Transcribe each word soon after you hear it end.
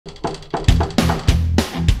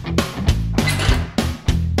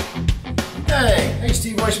Hey,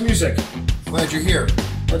 Steve, Weiss Music. Glad you're here.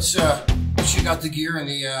 Let's check out the gear and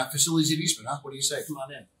the facilities at Eastman, huh? What do you say? Come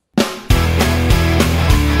on in.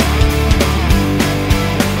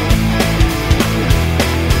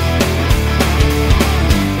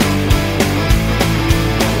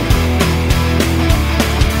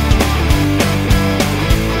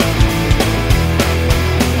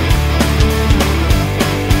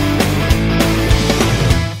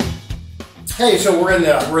 Hey, so we're in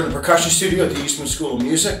the percussion studio at the Eastman School of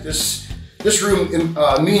Music. This room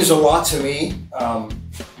means a lot to me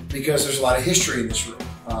because there's a lot of history in this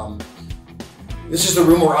room. This is the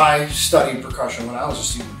room where I studied percussion when I was a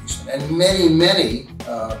student at Eastman, and many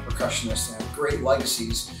percussionists have great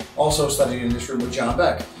legacies also studied in this room with John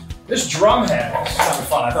Beck. This drum head is kind of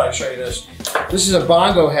fun. I thought I'd show you this. This is a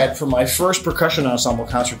bongo head from my first percussion ensemble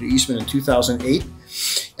concert at Eastman in 2008.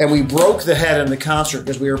 And we broke the head in the concert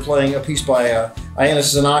because we were playing a piece by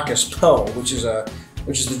Ioannis Xenakis Poe, which is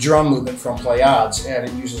the drum movement from Pleiades, and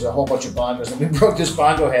it uses a whole bunch of bongos. And we broke this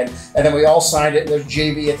bongo head, and then we all signed it. There's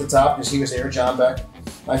JB at the top because he was there, John Beck.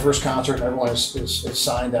 My first concert, and everyone is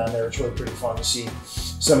signed on there. It's really pretty fun to see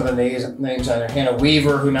some of the names on there. Hannah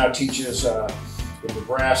Weaver, who now teaches in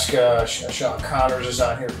Nebraska. Sean Connors is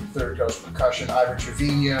on here from Third Coast Percussion. Ivan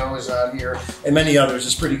Trevino is on here, and many others.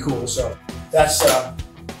 It's pretty cool. So that's a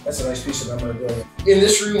nice piece of memorabilia. In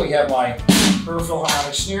this room, we have my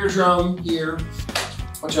Philharmonic snare drum here,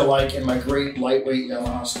 which I like, and my great lightweight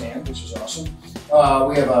Yamaha stand, which is awesome.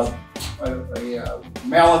 We have a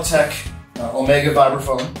Malatech Omega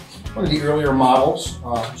vibraphone, one of the earlier models,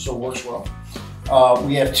 so it works well.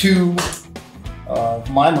 We have two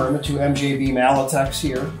Mimrim, two MJB Malatechs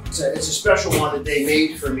here. It's a special one that they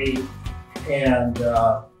made for me, and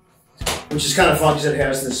which is kind of fun because it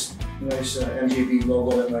has this nice MJB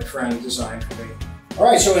logo that my friend designed for me. All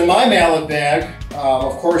right, so in my mallet bag,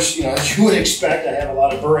 of course, as you would expect, I have a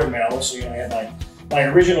lot of Burritt mallets. So I have my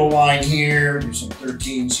original line here. There's some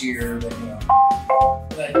 13s here. That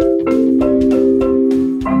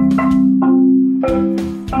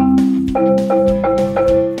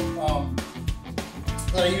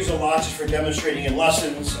I use a lot just for demonstrating in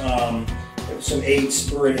lessons. Some 8s,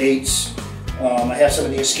 Burritt 8s. I have some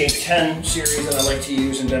of the Escape 10 series that I like to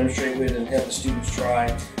use and demonstrate with and have the students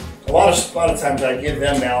try. A lot of times I give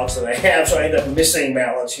them mallets that I have, so I end up missing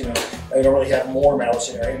mallets. I don't really have more mallets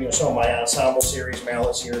in there. Some of my ensemble series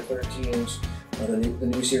mallets here, 13s, the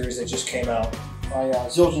new series that just came out. My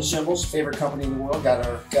Zildjian cymbals, favorite company in the world. Got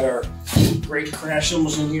our great crash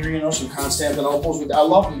cymbals in here. Some Constantinoples. I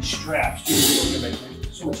love these straps. They make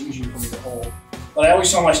it so much easier for me to hold. But I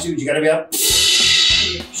always tell my students, you got to be up.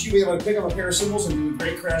 Should be able to pick up a pair of cymbals and do a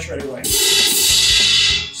great crash right away.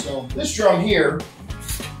 So this drum here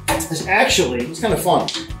is actually, it's kind of fun.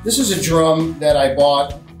 This is a drum that I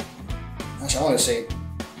bought, gosh, I want to say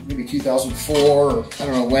maybe 2004 or I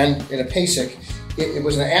don't know when, in a PASIC. It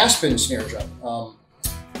was an Aspen snare drum.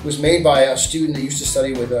 It was made by a student that used to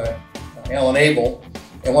study with Alan Abel,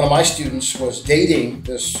 and one of my students was dating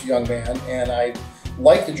this young man, and I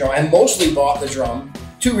liked the drum. I mostly bought the drum,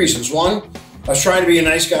 two reasons. One, I was trying to be a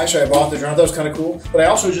nice guy, so I bought the drum. That was kind of cool. But I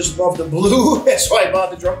also just loved the blue, so I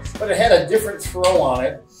bought the drum. But it had a different throw on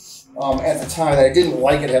it at the time that I didn't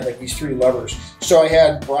like. It had like these 3 levers. So I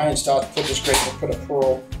had Brian Stotz put a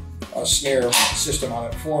pearl snare system on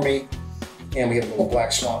it for me. And we have a little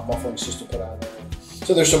Black Swan muffling system put on there.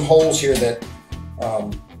 So there's some holes here that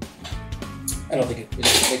I don't think it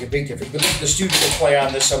make a big difference. But the students will play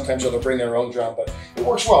on this sometimes, or they'll bring their own drum. But it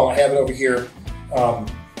works well. I have it over here.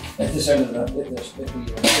 At this end of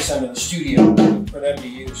the studio for them to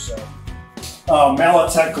use. So,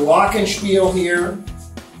 Malatech Glockenspiel here.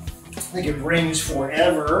 I think it rings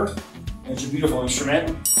forever. It's a beautiful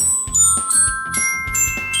instrument.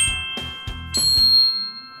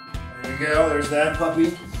 There you go. There's that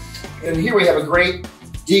puppy. And here we have a great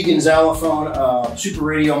Deegan Xylophone Super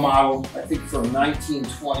Radio model, I think from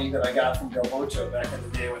 1920, that I got from Gilberto back in the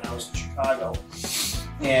day when I was in Chicago.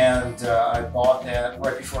 And I bought that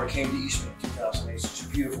right before I came to Eastman in 2008. It's a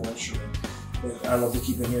beautiful instrument that I love to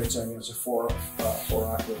keep in here. It's a 4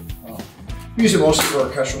 octave. Use it mostly for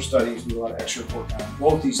orchestral studies. Do a lot of extra work on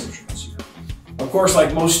both these instruments here. Of course,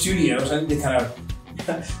 like most studios, and they kind of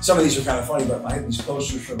some of these are kind of funny, but I have these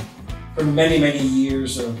posters from many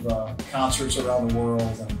years of concerts around the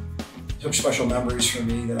world, and took special memories for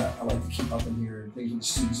me that I like to keep up in here. And things that the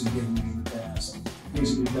students have given me in the past, and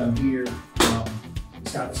things that we've done here.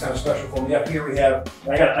 It's kind of special for me. Up here we have,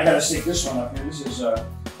 I got to stick this one up here. This is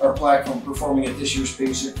our plaque from performing at this year's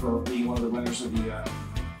PASIC for being one of the winners of the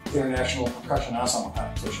International Percussion Ensemble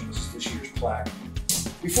Competition. This is this year's plaque.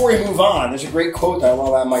 Before we move on, there's a great quote that I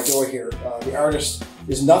love on my door here. The artist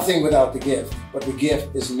is nothing without the gift, but the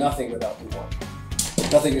gift is nothing without the work.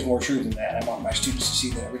 Nothing is more true than that. I want my students to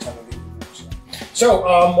see that every time I leave the room. So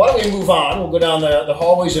why don't we move on? We'll go down the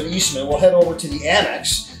hallways of Eastman. We'll head over to the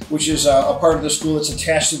annex, which is a part of the school that's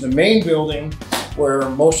attached to the main building where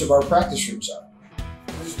most of our practice rooms are.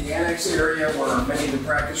 This is the annex area where many of the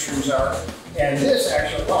practice rooms are. And this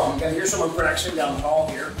actually, well, you can hear someone practicing down the hall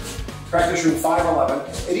here. Practice room 511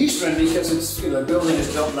 at Eastman, because it's, the building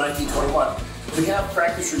is built in 1921. We have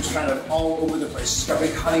practice rooms kind of all over the place. It's got a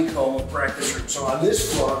big honeycomb of practice rooms. So on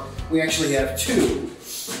this floor, we actually have 2.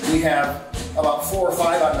 We have about 4 or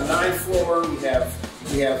 5 on the 9th floor. We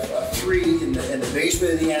have 3 in the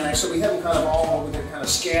basement of the annex. So we have them kind of all over there, kind of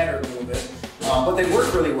scattered a little bit. But they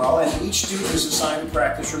work really well, and each student is assigned a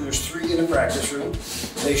practice room. There's 3 in a practice room.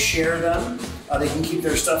 They share them. They can keep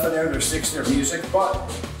their stuff in there, their sticks, their music, but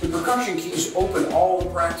the percussion keys open all the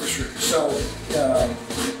practice rooms. So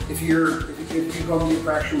if you go to your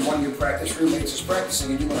practice room, one of your practice roommates is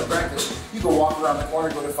practicing and you want to practice, you can walk around the corner,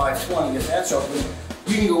 go to 520. If that's open,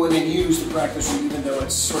 you can go in and use the practice room even though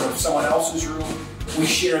it's sort of someone else's room. We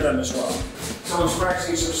share them as well. Someone's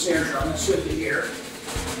practicing some snare drum. Let's shift it here.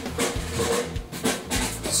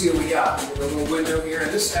 See what we got. We have a little window here, and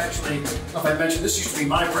this actually, I don't know if I mentioned, this used to be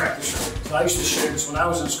my practice room. So I used to share this when I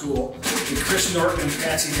was in school with Chris Norton and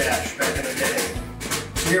Patsy Dash back in the day.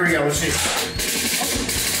 So here we go, let's see.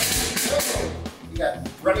 We got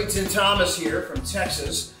Remington Thomas here from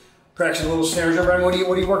Texas, practicing a little snare drum. Remy,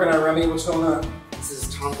 what are you working on, Remy? What's going on? This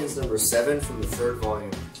is Tompkins number 7 from the 3rd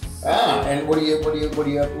volume. Ah, and what are you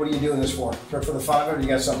doing this for? For the 5, or you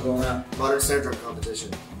got something going on? Modern snare drum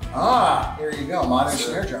competition. Ah, here you go, modern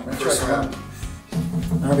snare drum. That's right.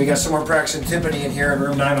 We got some more practicing timpani in here in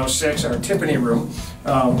room 906, our timpani room.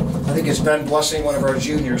 I think it's Ben Blessing, one of our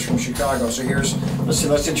juniors from Chicago. So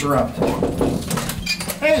let's interrupt.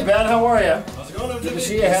 Hey Ben, how are you? How's it going? Good to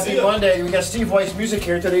see you. Happy Monday. We got Steve Weiss Music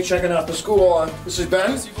here today checking out the school. This is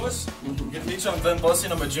Ben. Steve Weiss. Good to meet you. I'm Ben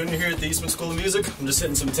Blessing. I'm a junior here at the Eastman School of Music. I'm just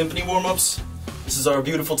hitting some timpani warm-ups. This is our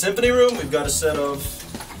beautiful timpani room. We've got a set of,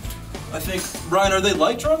 I think, Brian, are they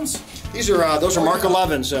light drums? Those are Mark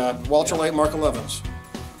 11s, Walter Light Mark 11s.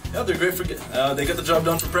 Yeah, they're great for, they get the job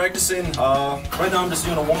done for practicing. Right now I'm just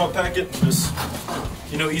doing a warm-up packet, just,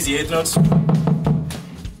 easy 8th notes. And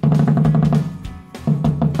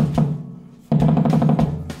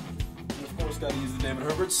of course, gotta use the David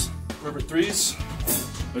Herbert 3s.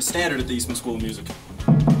 They're standard at the Eastman School of Music.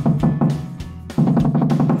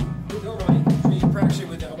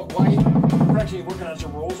 Are you working on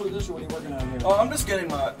some rolls with this, or what are you working on here? Oh, I'm just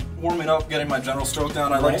warming up, getting my general stroke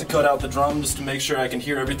down. I like to cut out the drum just to make sure I can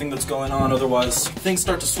hear everything that's going on. Otherwise, things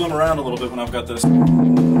start to swim around a little bit when I've got this. So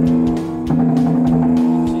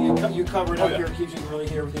you cover it up here, it keeps you really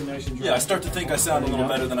hear everything nice and dry. Yeah, I start to think I sound a little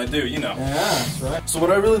better than I do, Yeah, that's right. So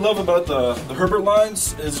what I really love about the Herbert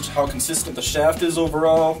lines is how consistent the shaft is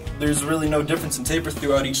overall. There's really no difference in taper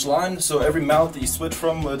throughout each line, so every mouth that you switch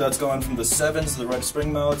from, whether that's going from the 7s, the red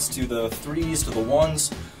spring mouths, to the 3s, to the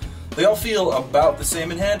 1s, they all feel about the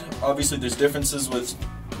same in hand. Obviously there's differences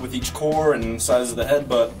with each core and size of the head,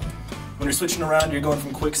 but when you're switching around, you're going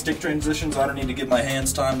from quick stick transitions. I don't need to give my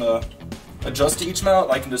hands time to adjust to each mount.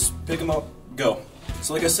 I can just pick them up, go.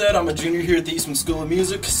 So like I said, I'm a junior here at the Eastman School of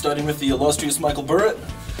Music, studying with the illustrious Michael Burritt.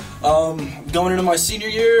 Going into my senior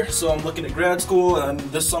year, so I'm looking at grad school, and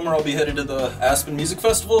this summer I'll be headed to the Aspen Music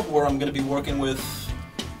Festival, where I'm going to be working with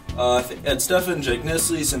Ed Steffen, Jake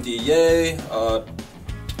Nisley, Cynthia Ye,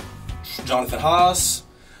 Jonathan Haas,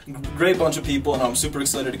 great bunch of people, and I'm super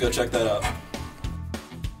excited to go check that out.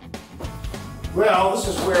 Well, this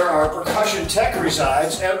is where our percussion tech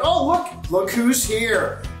resides, and oh look who's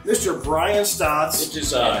here. Mr. Brian Stotz. It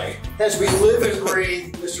is I. As we live and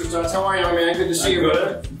breathe, Mr. Stotz. How are you, man? Good to see you,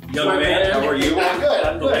 brother. Young man, how are you? I'm good,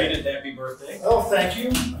 I'm good. Belated happy birthday. Oh, thank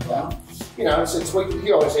you. Well, it's what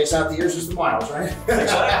he always says, it's not the years, it's the miles, right?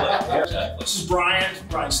 Exactly. This is Brian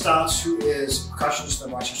Stotz, who is percussionist in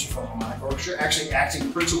the Rochester Philharmonic Orchestra, actually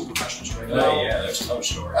acting principal percussionist right now. Oh, yeah, that's another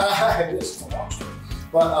story. It is, it's a long story.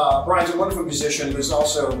 But Brian's a wonderful musician, but he's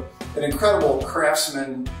also an incredible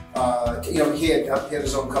craftsman. He had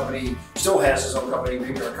his own company, still has his own company,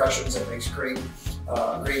 Green Percussions, that makes great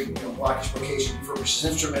block explication, refurbishes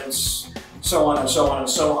instruments, so on and so on and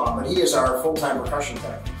so on. But he is our full-time percussion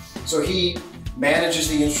tech. So he manages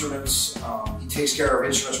the instruments, he takes care of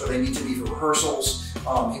instruments where they need to be for rehearsals.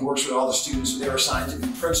 He works with all the students, they're assigned to be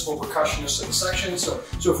principal percussionists in the section. So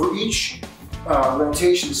for each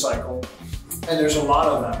rotation cycle, and there's a lot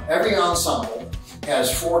of them, every ensemble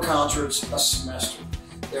has 4 concerts a semester.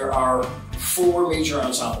 There are 4 major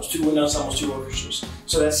ensembles, 2 wind ensembles, 2 orchestras.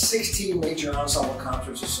 So that's 16 major ensemble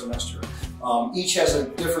concerts a semester. Each has a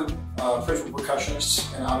different principal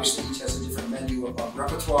percussionists, and obviously each has a different menu of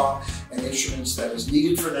repertoire and instruments that is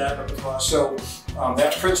needed for that repertoire. So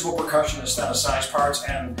that principal percussionist then assigns parts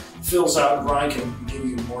and fills out, and Brian can give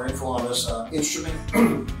you more info on this instrument.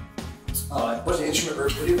 What's the instrument?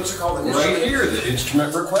 What's it called? Right here, the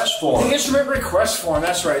instrument request form. The instrument request form,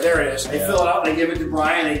 that's right, there it is. They fill it out, they give it to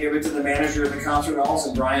Brian, they give it to the manager of the concert halls,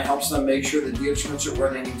 and Brian helps them make sure that the instruments are where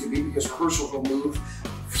they need to be, because rehearsals will move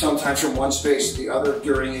sometimes from one space to the other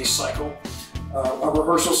during a cycle. A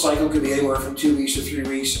rehearsal cycle could be anywhere from 2 weeks to 3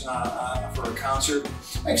 weeks for a concert.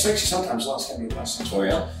 Actually, sometimes less, can be less.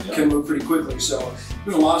 Can move pretty quickly. So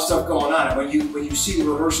there's a lot of stuff going on. And when you see the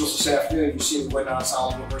rehearsals this afternoon, you see the wind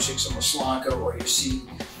ensemble rehearsing some Slanka, or you see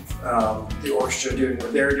the orchestra doing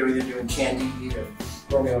what they're doing. They're doing Candide and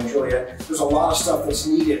Romeo and Juliet. There's a lot of stuff that's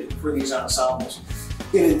needed for these ensembles.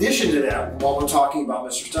 In addition to that, while we're talking about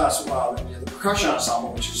Mr. Stotz, the percussion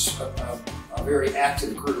ensemble, which is a very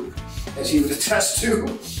active group, as he would attest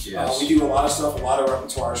to. Yes. We do a lot of stuff, a lot of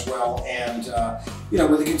repertoire as well, and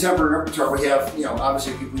with the contemporary repertoire, we have,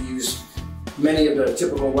 obviously we use many of the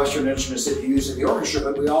typical Western instruments that you use in the orchestra,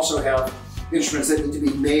 but we also have instruments that need to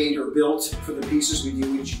be made or built for the pieces we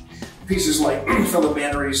do. Pieces like Philip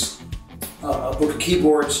Mannery's book of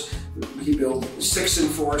keyboards. He built 6 and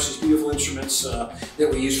 4, these beautiful instruments that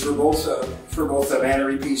we use for both the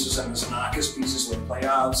Mannery pieces and the Xenakis pieces like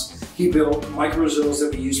Pleiades. He built microrills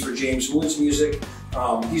that we use for James Wood's music.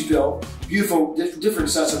 He's built beautiful different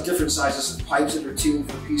sets of different sizes of pipes that are tuned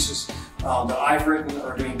for pieces that I've written,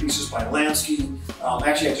 or doing pieces by Lansky.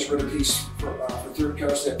 Actually, I just wrote a piece for Third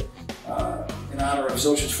Coast that in honor of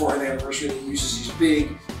Zoshin's 4th anniversary. He uses these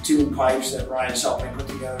big tuned pipes that Ryan's helped me put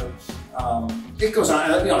together. It goes on,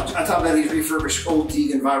 on top of that, these refurbished old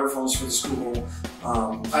Deegan vibraphones for the school.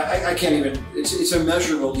 I can't even, it's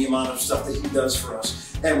immeasurable the amount of stuff that he does for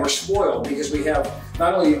us. And we're spoiled because we have,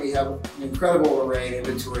 not only do we have an incredible array and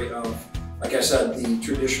inventory of, like I said, the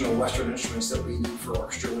traditional Western instruments that we need for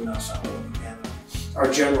orchestra and ensemble and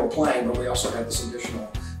our general playing, but we also have this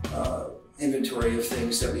additional inventory of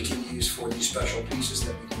things that we can use for these special pieces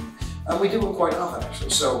that we do. And we do them quite often, actually.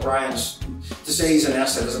 So Brian's, to say he's an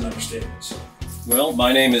asset is an understatement. So. Well,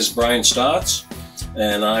 my name is Brian Stotz,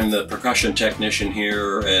 and I'm the percussion technician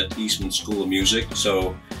here at Eastman School of Music.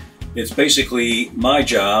 So it's basically my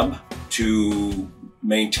job to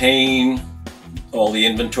maintain all the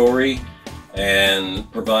inventory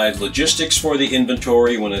and provide logistics for the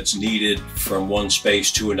inventory when it's needed from one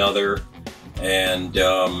space to another. And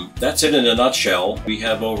that's it in a nutshell. We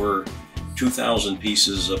have over 2,000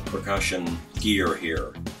 pieces of percussion gear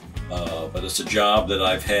here, but it's a job that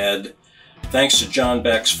I've had thanks to John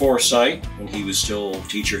Beck's foresight when he was still a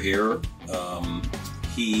teacher here.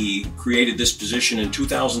 He created this position in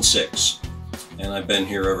 2006, and I've been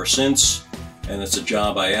here ever since, and it's a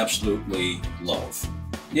job I absolutely love.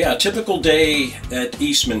 Yeah, a typical day at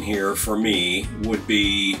Eastman here for me would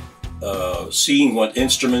be seeing what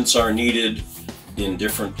instruments are needed in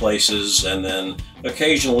different places, and then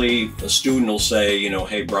occasionally a student will say,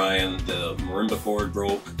 hey Brian, the marimba cord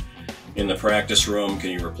broke in the practice room,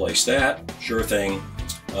 can you replace that? Sure thing.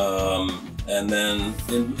 And then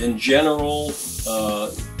in general,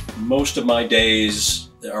 most of my days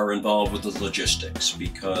are involved with the logistics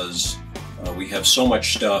because we have so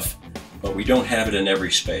much stuff, but we don't have it in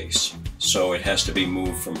every space. So it has to be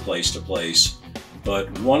moved from place to place.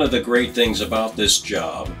 But one of the great things about this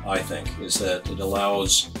job, I think, is that it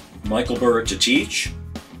allows Michael Burritt to teach,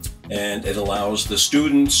 and it allows the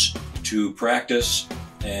students to practice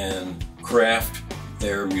and craft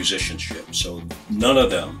their musicianship. So none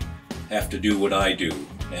of them have to do what I do,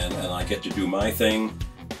 and I get to do my thing.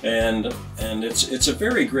 And it's a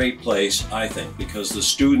very great place, I think, because the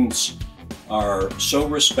students are so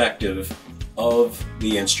respective of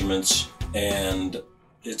the instruments, and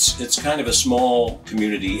it's kind of a small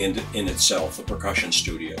community in itself, a percussion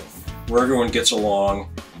studio, where everyone gets along,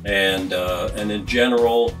 and in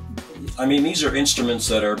general, I mean, these are instruments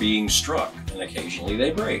that are being struck, and occasionally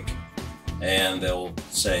they break. And they'll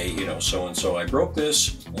say, so-and-so, I broke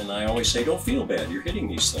this, and I always say, don't feel bad, you're hitting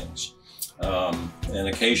these things. And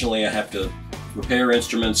occasionally I have to repair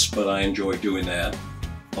instruments, but I enjoy doing that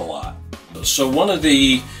a lot. So one of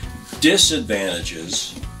the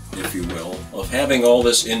disadvantages, if you will, of having all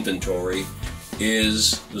this inventory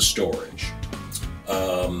is the storage.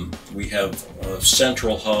 We have a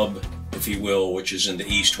central hub, if you will, which is in the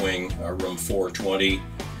East Wing, room 420,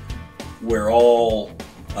 where all,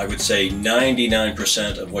 I would say,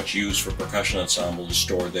 99% of what's used for percussion ensemble is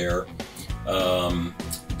stored there.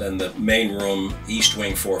 then the main room, East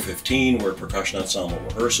Wing 415, where percussion ensemble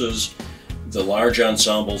rehearses. The large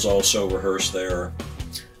ensembles also rehearse there.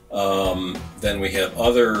 Then we have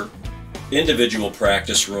other individual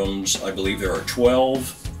practice rooms. I believe there are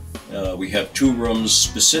 12. We have 2 rooms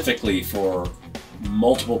specifically for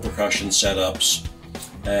multiple percussion setups,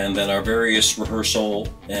 and then our various rehearsal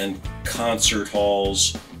and concert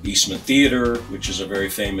halls. Eastman Theater, which is a very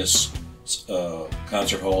famous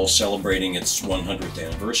concert hall celebrating its 100th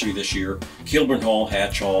anniversary this year. Kilburn Hall,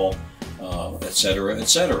 Hatch Hall, etc.,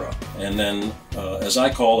 etc. And then, as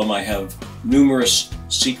I call them, I have numerous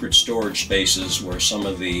secret storage spaces where some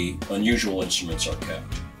of the unusual instruments are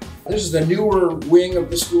kept. This is the newer wing of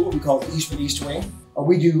the school. We call it the Eastman East Wing.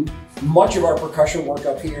 We do much of our percussion work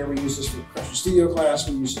up here. We use this for percussion studio class.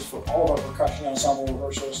 We use this for all of our percussion ensemble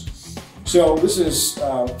rehearsals. So this is,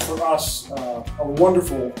 for us, a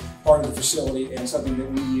wonderful part of the facility and something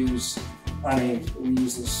that we use. I mean, we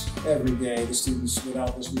use this every day. The students,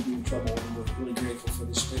 without this, we'd be in trouble, and we're really grateful for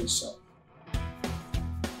this space. So.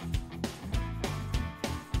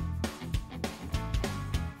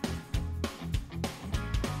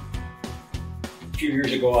 A few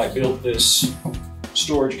years ago, I built this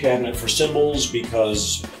storage cabinet for cymbals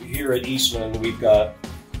because here at Eastman, we've got,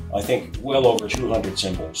 I think, well over 200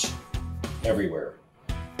 cymbals everywhere.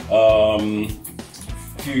 A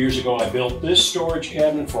few years ago, I built this storage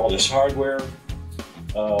cabinet for all this hardware.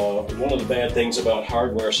 One of the bad things about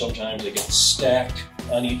hardware, sometimes they get stacked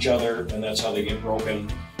on each other, and that's how they get broken.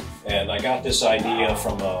 And I got this idea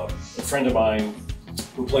from a friend of mine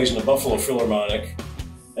who plays in the Buffalo Philharmonic,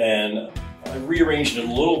 and I rearranged it a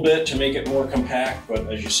little bit to make it more compact,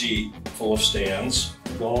 but as you see, full of stands.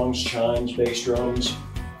 Gongs, chimes, bass drums,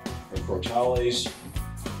 and crotales.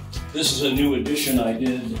 This is a new addition I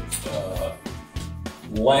did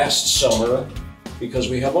last summer because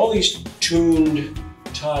we have all these tuned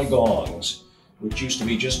tie gongs, which used to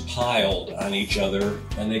be just piled on each other,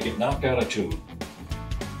 and they get knocked out of tune.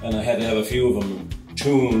 And I had to have a few of them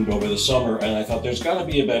tuned over the summer, and I thought there's got to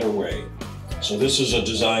be a better way. So this is a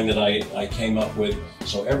design that I came up with.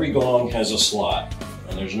 So every gong has a slot,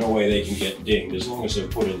 and there's no way they can get dinged as long as they're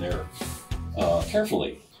put in there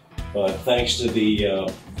carefully. But thanks to the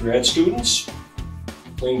grad students,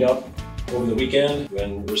 cleaned up over the weekend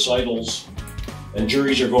when recitals and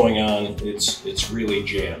juries are going on, it's really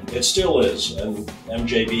jammed. It still is, and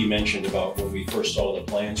MJB mentioned about when we first saw the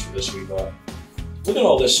plans for this, we thought, look at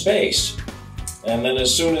all this space. And then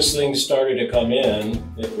as soon as things started to come in,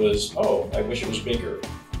 it was, oh, I wish it was bigger.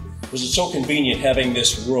 Because it's so convenient having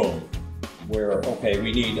this room where, okay,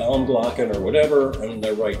 we need Almglocken or whatever, and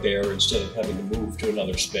they're right there instead of having to move to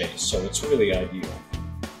another space. So it's really ideal.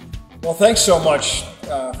 Well, thanks so much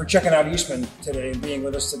for checking out Eastman today and being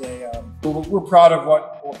with us today. We're proud of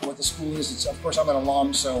what the school is. It's, of course, I'm an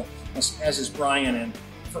alum, so as is Brian, and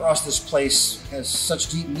for us, this place has such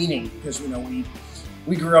deep meaning because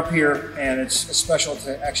we grew up here, and it's special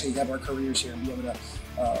to actually have our careers here and be able to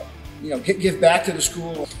give back to the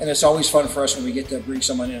school. And it's always fun for us when we get to bring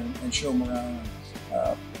someone in and show them around.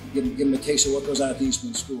 Give them a taste of what goes on at the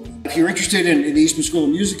Eastman School. If you're interested in the Eastman School of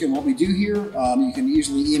Music and what we do here, you can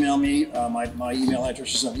easily email me. My email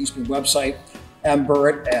address is on the Eastman website,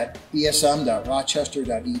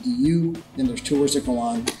 mburritt@esm.rochester.edu. And there's tours that go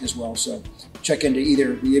on as well. So check into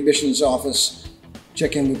either the admissions office,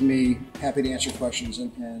 check in with me. Happy to answer questions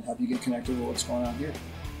and help you get connected with what's going on here.